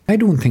I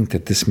don't think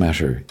that this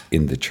matter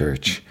in the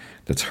church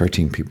that's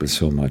hurting people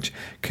so much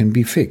can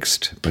be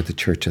fixed by the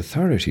church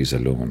authorities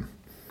alone.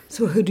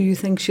 So who do you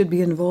think should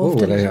be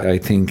involved in it? I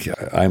think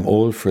I'm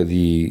all for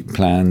the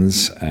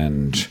plans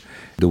and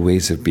the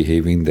ways of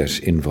behaving that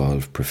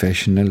involve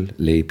professional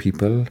lay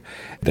people,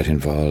 that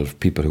involve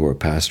people who are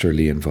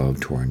pastorally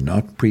involved who are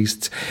not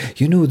priests.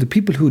 You know, the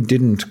people who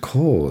didn't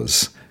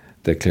cause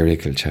the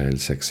clerical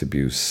child sex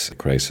abuse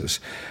crisis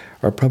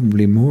are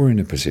probably more in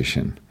a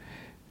position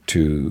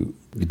to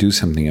do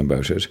something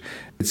about it.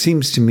 It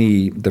seems to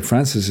me that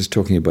Francis is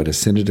talking about a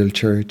synodal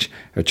church,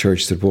 a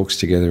church that walks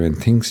together and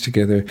thinks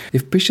together.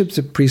 If bishops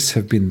and priests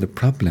have been the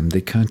problem,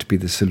 they can't be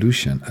the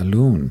solution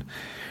alone.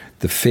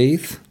 The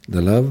faith,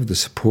 the love, the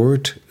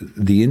support,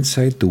 the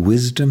insight, the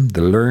wisdom,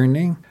 the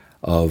learning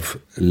of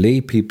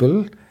lay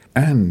people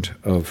and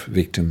of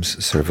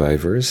victims,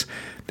 survivors,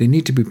 they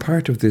need to be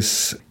part of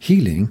this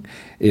healing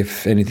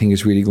if anything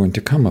is really going to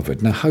come of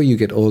it. Now, how you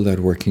get all that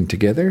working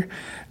together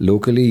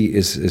locally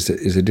is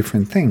a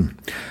different thing.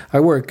 I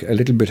work a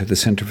little bit at the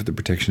Centre for the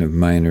Protection of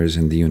Minors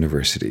in the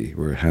university,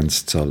 where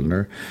Hans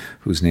Zollner,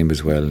 whose name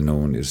is well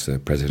known, is the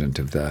president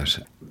of that.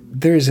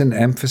 There's an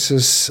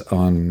emphasis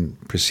on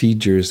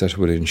procedures that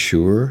will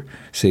ensure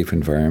safe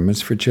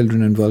environments for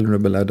children and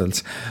vulnerable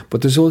adults,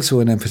 but there's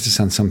also an emphasis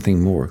on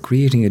something more,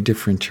 creating a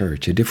different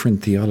church, a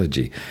different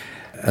theology,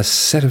 a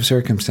set of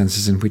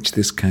circumstances in which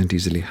this can't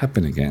easily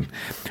happen again.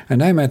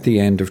 And I'm at the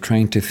end of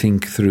trying to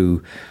think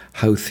through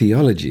how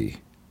theology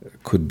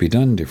could be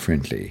done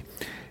differently.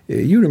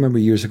 You remember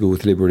years ago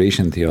with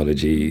liberation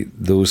theology,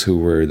 those who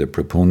were the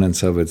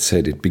proponents of it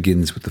said it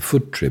begins with a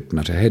foot trip,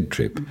 not a head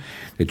trip.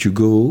 That you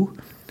go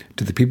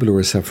to the people who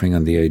are suffering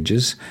on the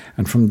edges,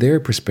 and from their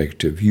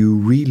perspective, you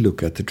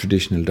re-look at the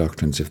traditional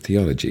doctrines of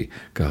theology,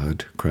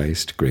 God,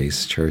 Christ,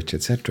 grace, church,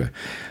 etc.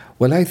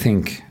 Well, I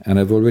think, and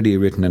I've already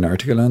written an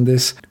article on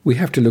this, we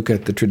have to look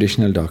at the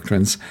traditional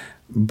doctrines,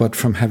 but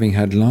from having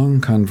had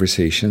long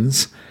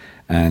conversations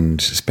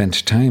and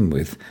spent time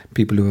with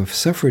people who have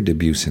suffered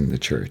abuse in the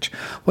church.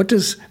 What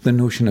does the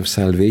notion of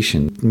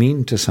salvation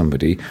mean to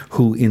somebody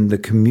who, in the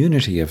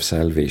community of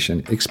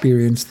salvation,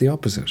 experienced the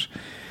opposite?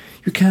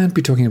 You can't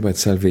be talking about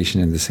salvation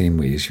in the same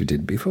way as you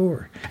did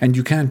before. And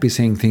you can't be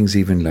saying things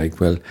even like,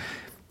 well,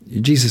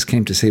 Jesus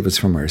came to save us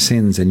from our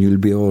sins and you'll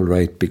be all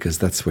right because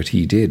that's what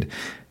he did.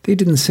 They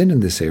didn't sin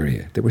in this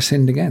area. They were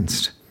sinned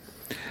against.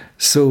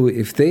 So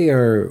if they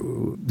are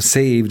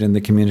saved in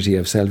the community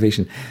of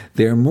salvation,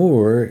 they're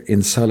more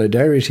in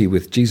solidarity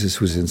with Jesus,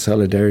 who's in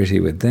solidarity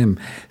with them,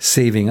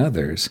 saving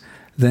others,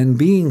 than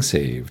being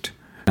saved.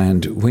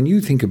 And when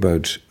you think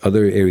about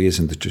other areas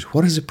in the church,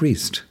 what is a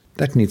priest?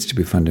 That needs to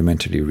be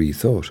fundamentally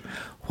rethought.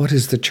 What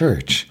is the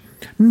church?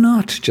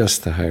 Not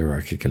just the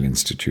hierarchical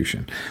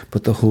institution,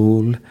 but the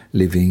whole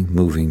living,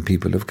 moving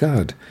people of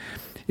God.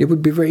 It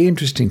would be very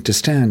interesting to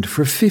stand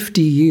for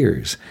 50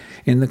 years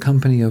in the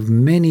company of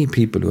many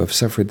people who have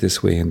suffered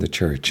this way in the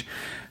church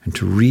and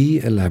to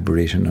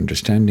re-elaborate an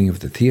understanding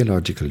of the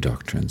theological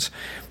doctrines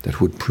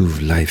that would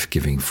prove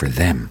life-giving for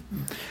them.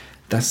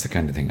 That's the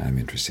kind of thing I'm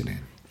interested in.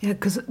 Yeah,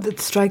 because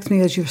it strikes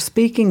me as you're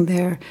speaking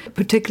there,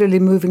 particularly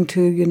moving to,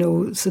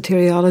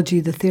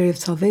 soteriology, the theory of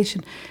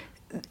salvation,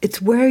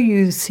 it's where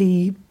you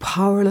see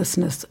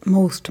powerlessness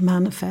most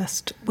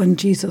manifest when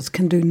Jesus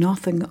can do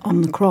nothing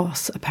on the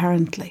cross,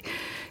 apparently.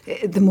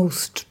 The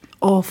most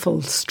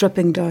awful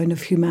stripping down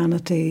of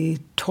humanity,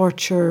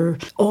 torture,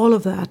 all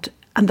of that.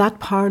 And that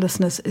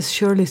powerlessness is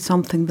surely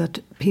something that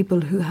people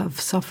who have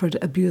suffered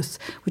abuse,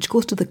 which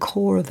goes to the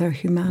core of their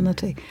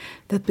humanity,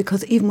 that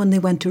because even when they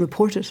went to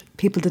report it,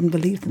 people didn't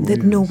believe them. They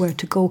didn't know where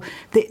to go.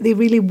 They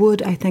really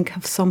would, I think,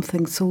 have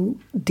something so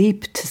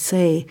deep to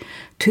say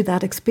to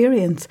that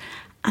experience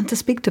and to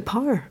speak to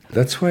power.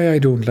 That's why I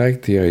don't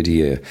like the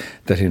idea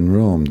that in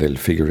Rome they'll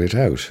figure it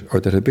out, or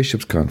that a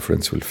bishop's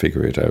conference will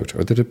figure it out,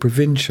 or that a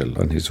provincial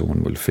on his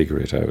own will figure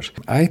it out.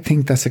 I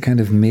think that's a kind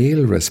of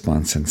male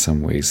response in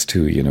some ways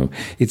too,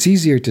 It's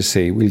easier to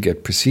say we'll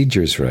get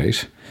procedures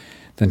right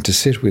than to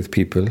sit with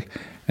people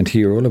and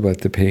hear all about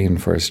the pain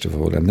first of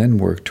all and then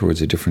work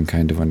towards a different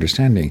kind of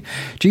understanding.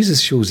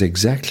 Jesus shows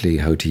exactly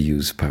how to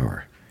use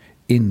power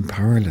in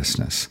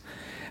powerlessness.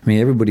 I mean,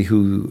 everybody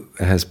who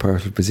has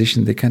powerful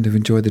position, they kind of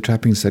enjoy the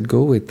trappings that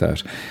go with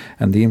that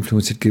and the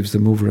influence it gives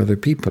them over other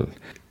people.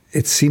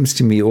 It seems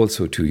to me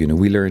also too,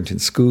 we learned in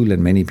school,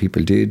 and many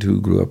people did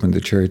who grew up in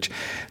the church,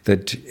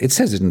 that it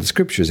says it in the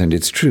scriptures, and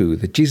it's true,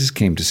 that Jesus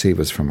came to save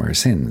us from our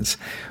sins.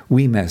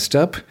 We messed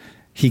up.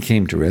 He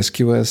came to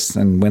rescue us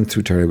and went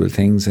through terrible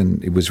things,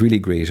 and it was really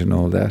great and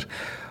all that.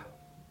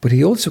 But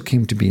he also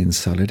came to be in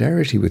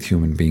solidarity with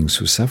human beings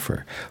who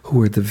suffer,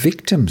 who are the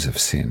victims of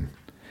sin,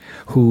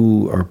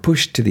 who are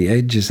pushed to the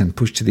edges and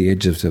pushed to the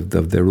edges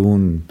of their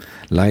own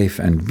life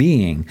and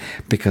being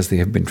because they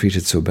have been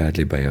treated so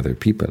badly by other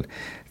people.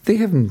 They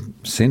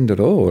haven't sinned at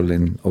all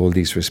in all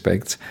these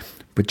respects,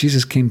 but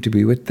Jesus came to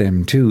be with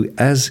them too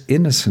as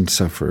innocent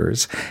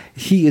sufferers.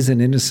 He is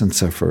an innocent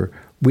sufferer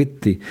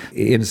with the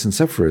innocent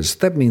sufferers.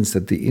 That means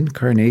that the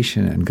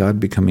incarnation and God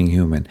becoming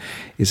human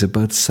is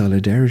about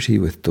solidarity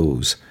with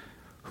those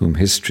whom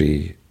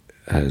history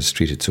has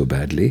treated so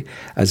badly,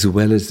 as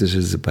well as it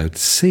is about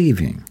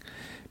saving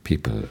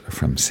people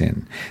from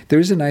sin. There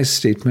is a nice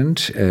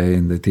statement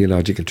in the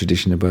theological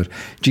tradition about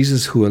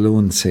Jesus, who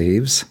alone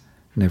saves,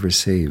 never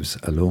saves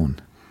alone.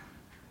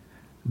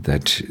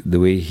 That the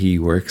way he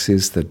works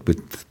is that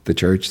with the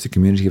church, the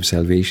community of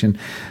salvation,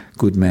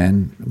 good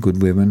men,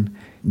 good women,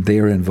 they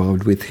are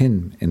involved with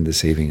him in the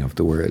saving of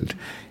the world.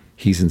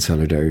 He's in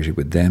solidarity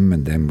with them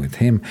and them with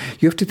him.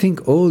 You have to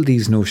think all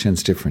these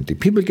notions differently.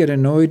 People get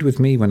annoyed with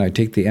me when I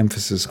take the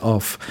emphasis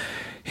off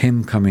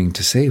him coming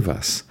to save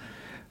us.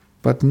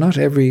 But not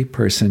every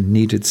person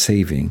needed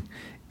saving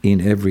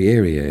in every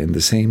area in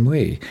the same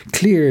way.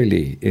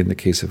 Clearly, in the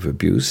case of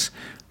abuse,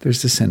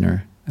 there's the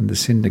sinner and the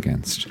sinned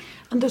against.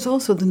 And there's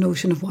also the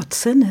notion of what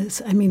sin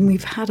is. I mean,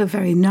 we've had a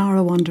very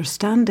narrow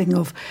understanding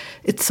of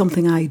it's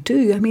something I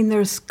do. I mean,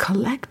 there's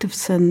collective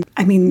sin.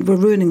 I mean, we're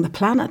ruining the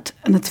planet,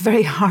 and it's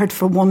very hard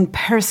for one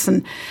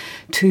person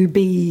to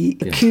be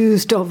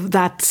accused of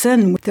that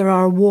sin. There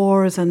are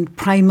wars and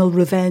primal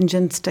revenge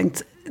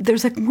instincts.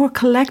 There's a more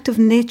collective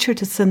nature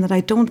to sin that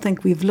I don't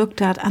think we've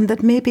looked at, and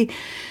that maybe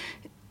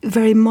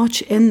very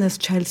much in this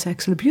child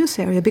sexual abuse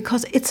area,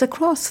 because it's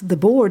across the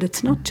board.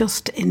 It's not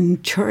just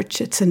in church,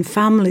 it's in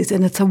families,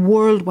 and it's a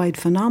worldwide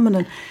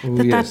phenomenon.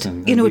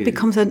 It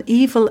becomes an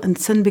evil, and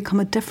sin become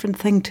a different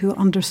thing to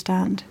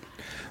understand.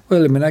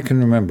 Well, I mean, I can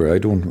remember,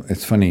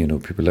 it's funny,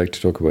 people like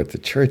to talk about the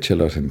church a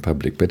lot in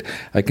public, but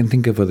I can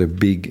think of other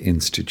big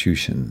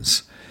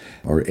institutions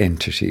or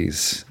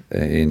entities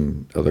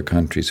in other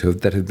countries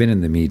that have been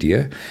in the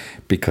media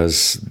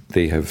because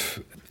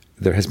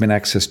there has been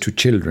access to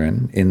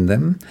children in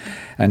them,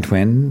 and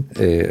when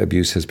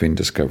abuse has been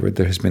discovered,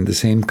 there has been the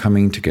same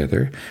coming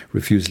together,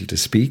 refusal to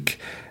speak,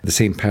 the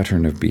same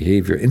pattern of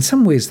behaviour. In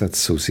some ways, that's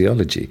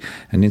sociology.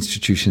 An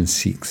institution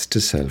seeks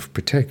to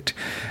self-protect.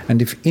 And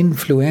if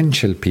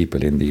influential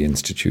people in the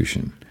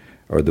institution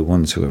are the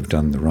ones who have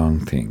done the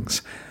wrong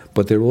things,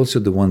 but they're also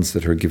the ones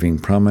that are giving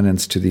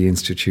prominence to the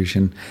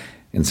institution,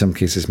 in some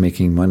cases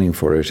making money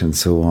for it and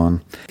so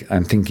on.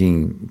 I'm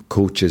thinking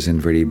coaches in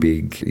very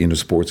big,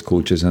 sports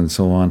coaches and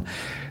so on.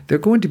 They're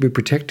going to be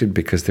protected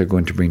because they're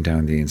going to bring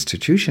down the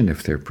institution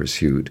if they're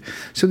pursued.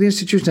 So the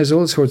institution has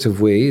all sorts of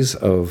ways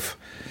of...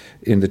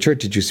 In the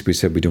church, it used to be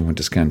said we don't want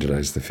to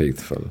scandalise the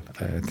faithful.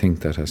 I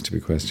think that has to be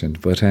questioned.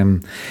 But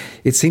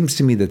it seems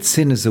to me that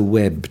sin is a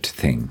webbed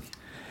thing.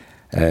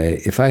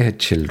 If I had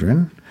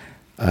children,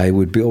 I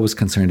would be always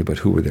concerned about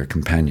who were their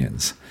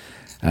companions.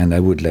 And I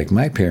would, like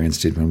my parents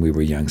did when we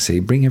were young, say,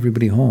 bring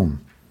everybody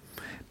home.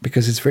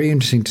 Because it's very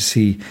interesting to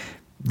see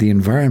the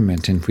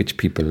environment in which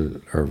people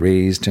are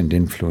raised and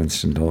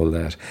influenced and all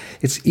that.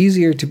 It's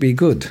easier to be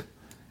good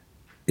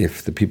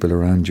if the people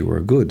around you are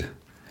good.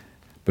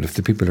 But if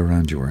the people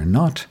around you are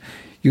not,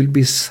 you'll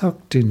be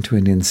sucked into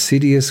an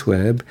insidious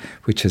web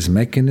which has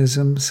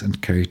mechanisms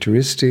and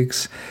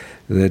characteristics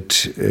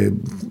that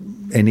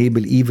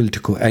enable evil to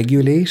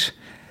coagulate,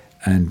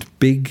 and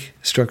big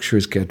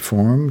structures get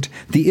formed.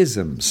 The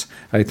isms,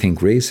 I think,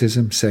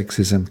 racism,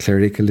 sexism,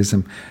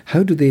 clericalism,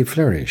 how do they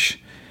flourish?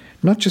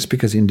 Not just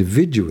because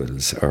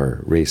individuals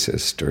are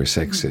racist or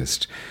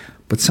sexist,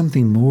 but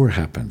something more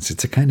happens.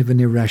 It's a kind of an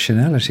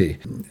irrationality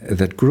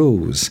that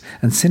grows.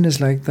 And sin is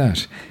like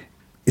that.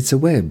 It's a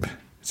web,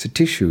 it's a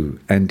tissue,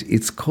 and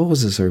its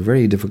causes are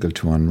very difficult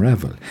to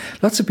unravel.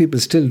 Lots of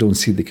people still don't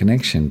see the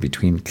connection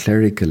between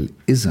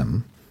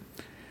clericalism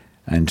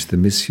and the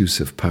misuse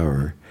of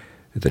power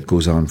that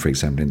goes on, for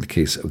example, in the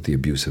case of the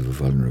abuse of a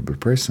vulnerable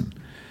person.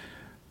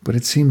 But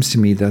it seems to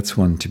me that's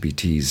one to be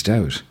teased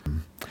out.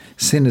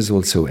 Sin is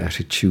also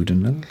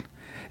attitudinal.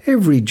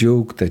 Every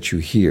joke that you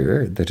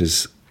hear that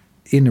is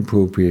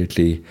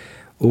inappropriately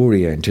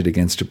oriented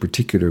against a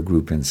particular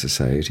group in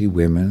society,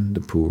 women,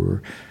 the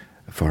poor,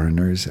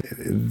 foreigners,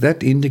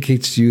 that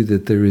indicates to you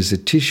that there is a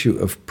tissue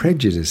of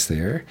prejudice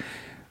there,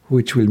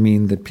 which will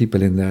mean that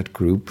people in that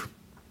group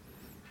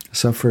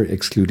suffer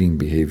excluding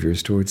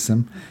behaviours towards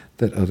them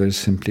that others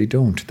simply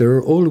don't. There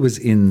are always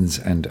ins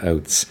and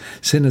outs.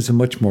 Sin is a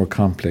much more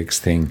complex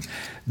thing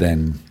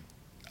than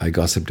I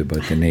gossiped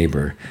about the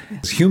neighbour.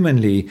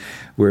 Humanly,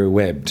 we're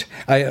webbed.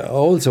 I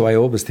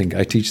always think,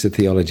 I teach the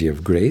theology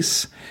of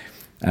grace,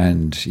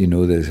 and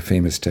the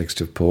famous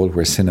text of Paul,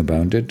 where sin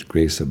abounded,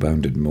 grace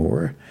abounded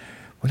more.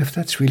 Well, if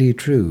that's really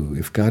true,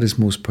 if God is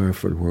most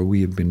powerful where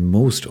we have been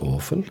most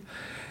awful,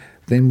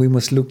 then we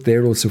must look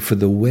there also for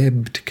the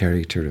webbed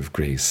character of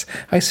grace.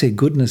 I say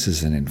goodness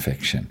is an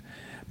infection.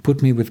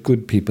 Put me with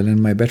good people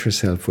and my better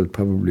self will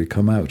probably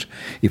come out,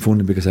 if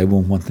only because I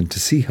won't want them to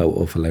see how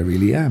awful I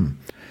really am.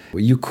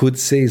 You could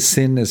say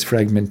sin is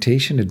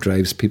fragmentation, it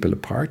drives people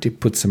apart, it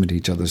puts them at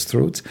each other's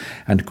throats,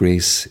 and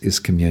grace is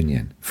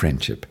communion,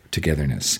 friendship, togetherness.